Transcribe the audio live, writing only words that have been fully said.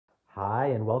Hi,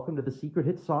 and welcome to the Secret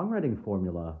Hit Songwriting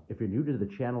Formula. If you're new to the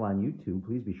channel on YouTube,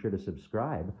 please be sure to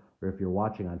subscribe. Or if you're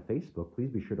watching on Facebook, please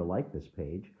be sure to like this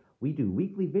page. We do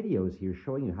weekly videos here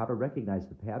showing you how to recognize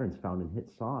the patterns found in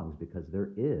hit songs because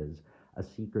there is a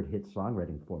secret hit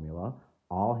songwriting formula.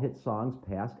 All hit songs,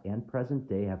 past and present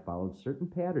day, have followed certain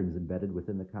patterns embedded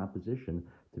within the composition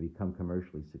to become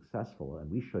commercially successful. And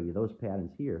we show you those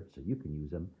patterns here so you can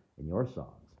use them in your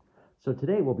songs. So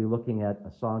today we'll be looking at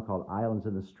a song called Islands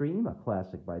in the Stream, a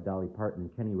classic by Dolly Parton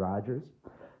and Kenny Rogers.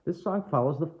 This song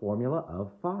follows the formula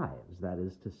of fives. That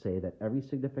is to say that every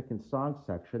significant song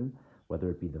section, whether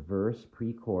it be the verse,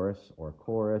 pre-chorus, or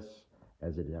chorus,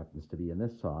 as it happens to be in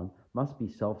this song, must be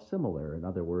self-similar. In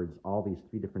other words, all these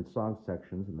three different song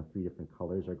sections and the three different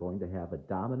colors are going to have a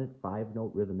dominant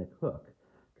five-note rhythmic hook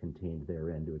contained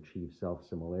therein to achieve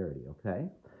self-similarity, okay?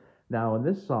 Now, in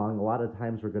this song, a lot of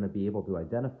times we're going to be able to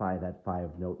identify that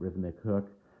five-note rhythmic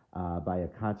hook by a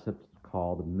concept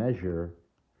called measure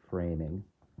framing.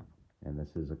 And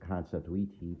this is a concept we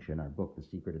teach in our book, The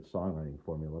Secret of Songwriting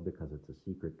Formula, because it's a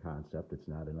secret concept. It's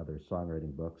not in other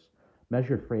songwriting books.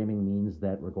 Measure framing means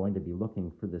that we're going to be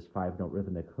looking for this five-note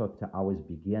rhythmic hook to always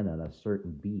begin on a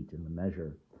certain beat in the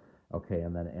measure, okay,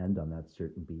 and then end on that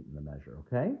certain beat in the measure,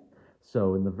 okay?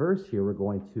 So in the verse here, we're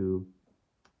going to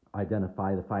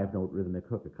identify the five-note rhythmic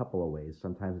hook a couple of ways.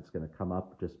 Sometimes it's going to come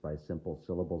up just by simple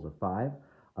syllables of five.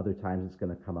 Other times it's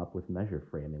going to come up with measure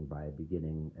framing by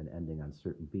beginning and ending on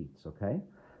certain beats, okay?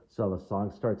 So the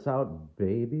song starts out,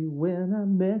 baby, when I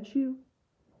met you.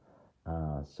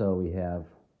 So we have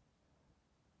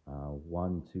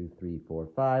 1, 2, 3, 4,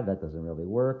 5. That doesn't really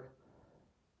work.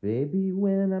 Baby,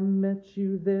 when I met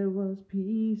you, there was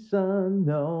peace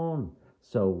unknown.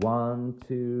 So 1,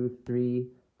 2, 3,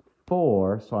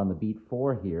 4. So on the beat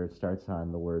 4 here, it starts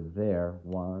on the word there.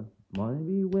 1,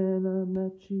 maybe when I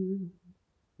met you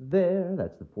there.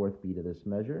 That's the fourth beat of this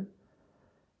measure.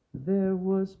 There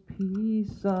was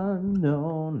peace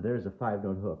unknown. There's a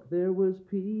five-note hook. There was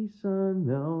peace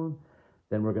unknown.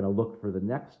 Then we're going to look for the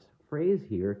next phrase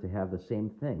here to have the same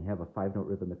thing. Have a five-note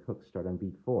rhythmic hook start on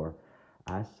beat 4.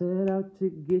 I set out to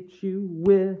get you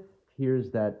with.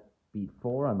 Here's that beat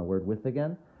 4 on the word with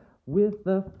again. With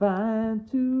a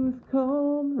fine-tooth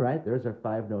comb, right? There's our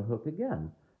five-note hook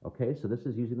again. Okay, so this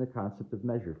is using the concept of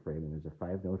measure framing. There's a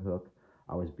five-note hook,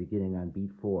 always beginning on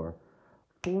beat 4.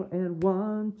 4 and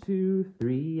 1, 2,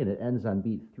 3, and it ends on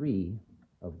beat 3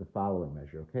 of the following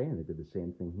measure, okay? And they did the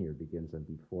same thing here. Begins on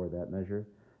beat 4 of that measure,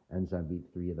 ends on beat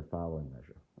 3 of the following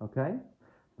measure, okay?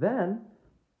 Then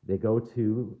they go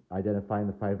to identifying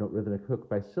the five-note rhythmic hook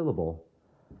by syllable.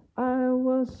 I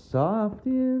was soft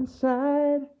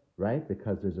inside, right?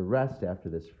 Because there's a rest after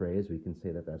this phrase, we can say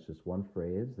that that's just one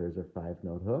phrase. There's our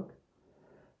five-note hook.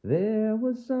 There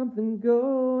was something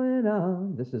going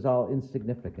on. This is all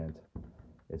insignificant.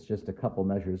 It's just a couple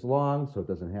measures long, so it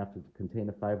doesn't have to contain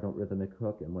a five-note rhythmic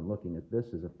hook. And when looking at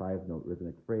this as a five-note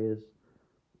rhythmic phrase,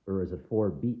 or as a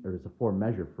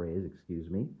four-measure phrase, excuse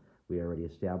me, we already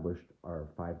established our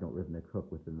five-note rhythmic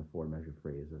hook within the four-measure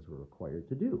phrase as we're required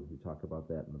to do. We talk about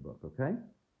that in the book, okay?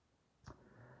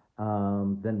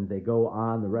 Then they go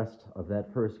on the rest of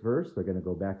that first verse. They're going to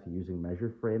go back to using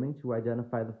measure framing to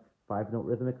identify the five-note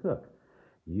rhythmic hook.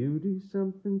 You do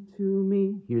something to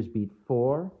me. Here's beat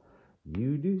 4.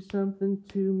 You do something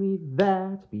to me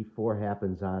that. Beat 4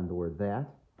 happens on the word that.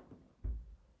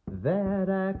 That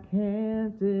I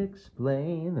can't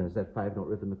explain. There's that five-note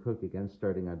rhythmic hook again,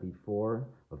 starting on beat 4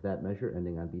 of that measure,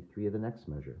 ending on beat 3 of the next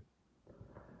measure.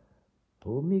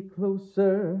 Hold me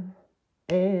closer,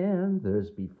 and there's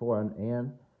beat 4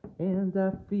 on and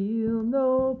I feel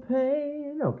no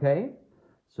pain. Okay,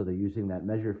 so they're using that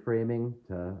measure framing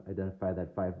to identify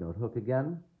that five-note hook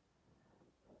again.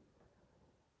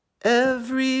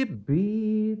 Every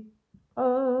beat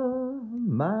of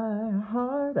my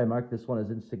heart. I marked this one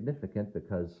as insignificant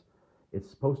because it's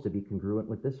supposed to be congruent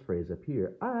with this phrase up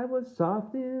here. I was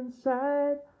soft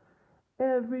inside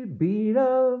every beat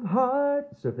of heart.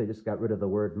 So if they just got rid of the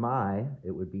word my,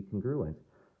 it would be congruent.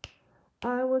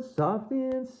 I was soft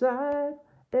inside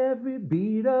every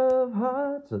beat of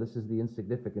heart. So this is the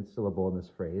insignificant syllable in this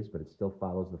phrase, but it still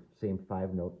follows the same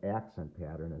five-note accent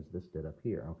pattern as this did up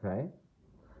here, okay?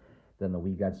 Then the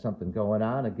we got something going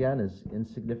on, again, is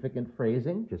insignificant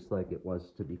phrasing, just like it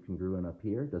was to be congruent up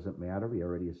here. Doesn't matter. We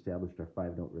already established our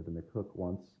five-note rhythmic hook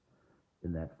once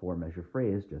in that four-measure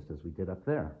phrase, just as we did up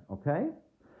there, okay?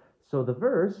 So the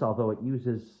verse, although it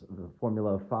uses the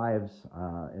formula of fives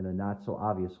in a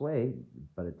not-so-obvious way,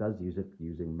 but it does use it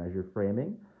using measure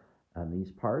framing on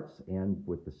these parts and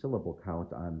with the syllable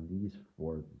count on these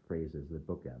four phrases that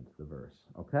bookend the verse,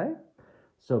 okay?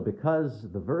 So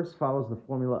because the verse follows the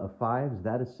formula of fives,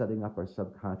 that is setting up our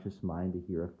subconscious mind to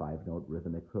hear a five-note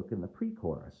rhythmic hook in the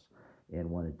pre-chorus. And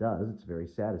when it does, it's very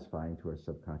satisfying to our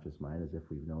subconscious mind, as if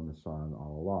we've known the song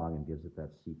all along, and gives it that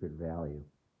secret value.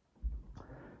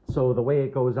 So the way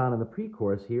it goes on in the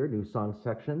pre-chorus here, new song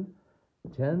section,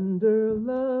 tender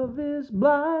love is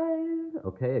blind.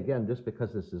 Okay, again, just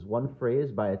because this is one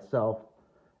phrase by itself,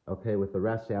 okay, with the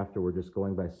rest after, we're just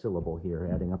going by syllable here,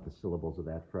 adding up the syllables of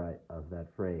that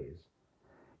phrase.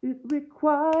 It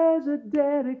requires a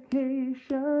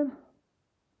dedication.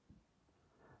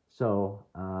 So,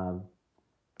 1,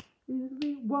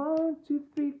 2,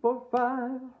 3, 4,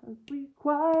 5. It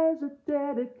requires a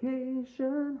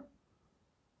dedication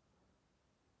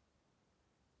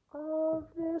of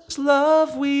this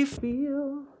love we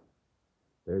feel.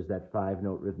 There's that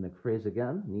five-note rhythmic phrase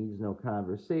again. Needs no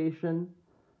conversation.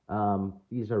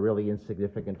 These are really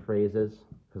insignificant phrases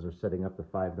because we're setting up the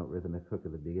five-note rhythmic hook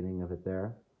at the beginning of it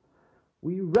there.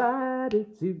 We write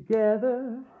it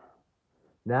together.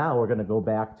 Now we're going to go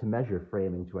back to measure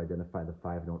framing to identify the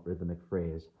five-note rhythmic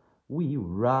phrase. We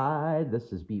ride.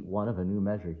 This is beat 1 of a new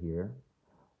measure here.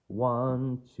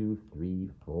 1, 2, 3,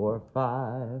 4,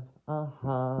 5.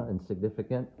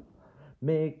 Insignificant.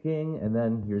 Making, and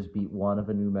then here's beat 1 of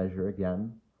a new measure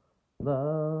again.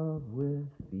 Love with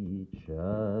each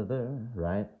other,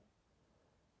 right?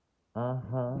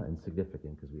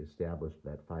 Insignificant because we established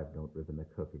that five-note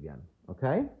rhythmic hook again,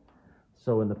 okay?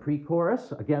 So in the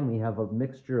pre-chorus, again, we have a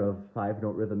mixture of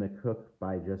five-note rhythmic hook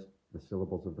by just the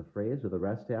syllables of the phrase or the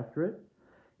rest after it.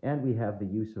 And we have the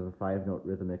use of a five-note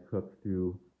rhythmic hook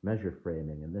through measure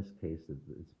framing. In this case,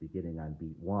 it's beginning on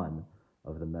beat 1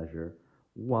 of the measure.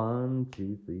 1,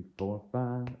 2, 3, 4,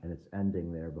 5, and it's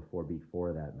ending there before beat 4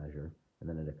 of that measure. And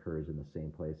then it occurs in the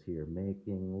same place here.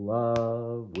 Making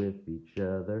love with each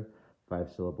other.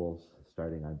 5 syllables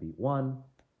starting on beat 1,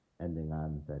 ending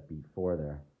on that beat 4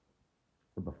 there.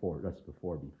 Just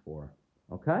before beat 4.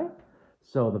 Okay?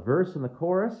 So the verse and the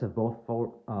chorus have both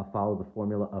followed the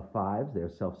formula of fives. They are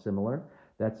self-similar.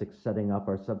 That's setting up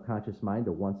our subconscious mind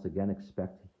to once again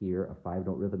expect to hear a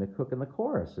five-note rhythmic hook in the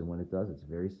chorus. And when it does, it's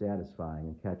very satisfying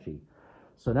and catchy.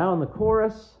 So now in the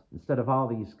chorus, instead of all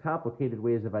these complicated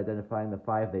ways of identifying the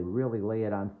five, they really lay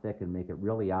it on thick and make it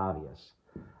really obvious.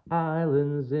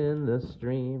 Islands in the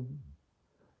stream,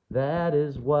 that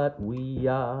is what we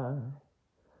are.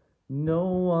 No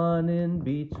one in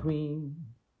between.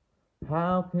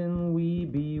 How can we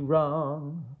be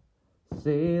wrong?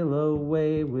 Sail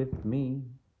away with me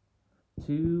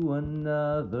to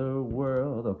another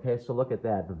world. Okay, so look at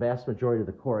that. The vast majority of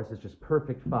the chorus is just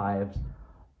perfect fives.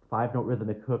 Five-note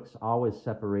rhythmic hooks, always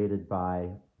separated by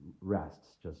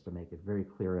rests, just to make it very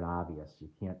clear and obvious. You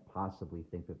can't possibly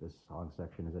think that this song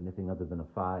section is anything other than a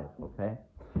five, okay?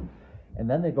 And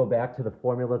then they go back to the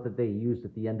formula that they used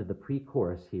at the end of the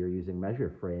pre-chorus here using measure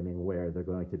framing, where they're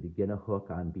going to begin a hook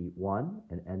on beat 1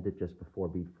 and end it just before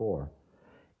beat 4.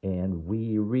 And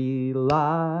we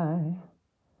rely.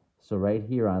 So right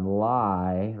here on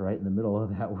lie, right in the middle of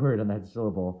that word, on that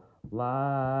syllable,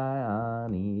 lie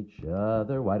on each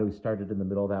other. Why do we start it in the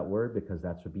middle of that word? Because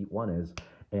that's what beat 1 is.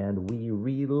 And we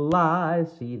rely.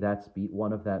 See, that's beat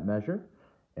 1 of that measure.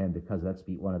 And because that's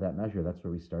beat 1 of that measure, that's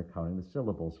where we start counting the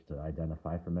syllables to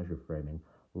identify for measure framing.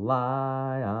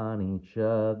 Lie on each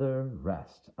other,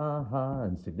 rest.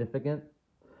 Insignificant.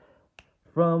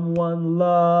 From one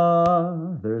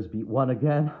love, there's beat 1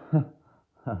 again.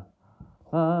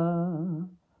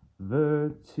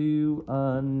 Ver to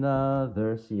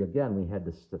another. See, again, we had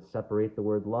to separate the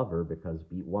word lover because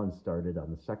beat 1 started on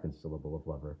the second syllable of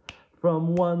lover.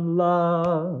 From one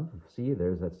love. See,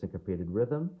 there's that syncopated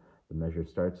rhythm. The measure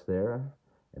starts there,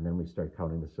 and then we start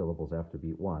counting the syllables after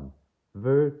beat 1.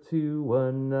 Ver to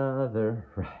another,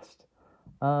 rest.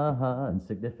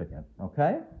 Insignificant,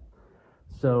 okay?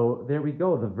 So there we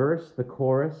go. The verse, the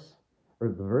chorus, or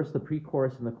the verse, the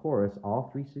pre-chorus, and the chorus, all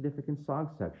 3 significant song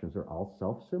sections are all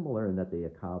self-similar in that they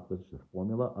accomplish the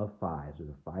formula of fives. There's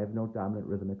a 5-note dominant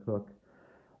rhythmic hook,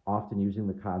 often using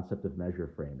the concept of measure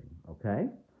framing, okay?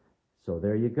 So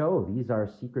there you go. These are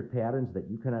secret patterns that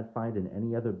you cannot find in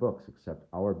any other books except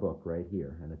our book right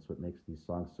here. And it's what makes these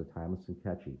songs so timeless and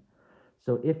catchy.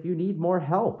 So if you need more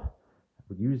help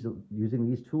using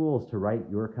these tools to write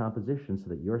your compositions so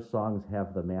that your songs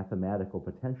have the mathematical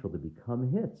potential to become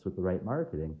hits with the right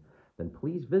marketing, then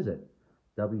please visit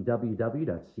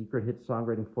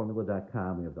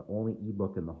www.secrethitsongwritingformula.com. We have the only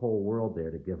ebook in the whole world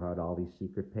there to give out all these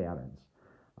secret patterns.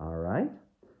 All right?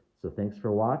 So thanks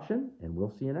for watching, and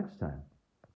we'll see you next time.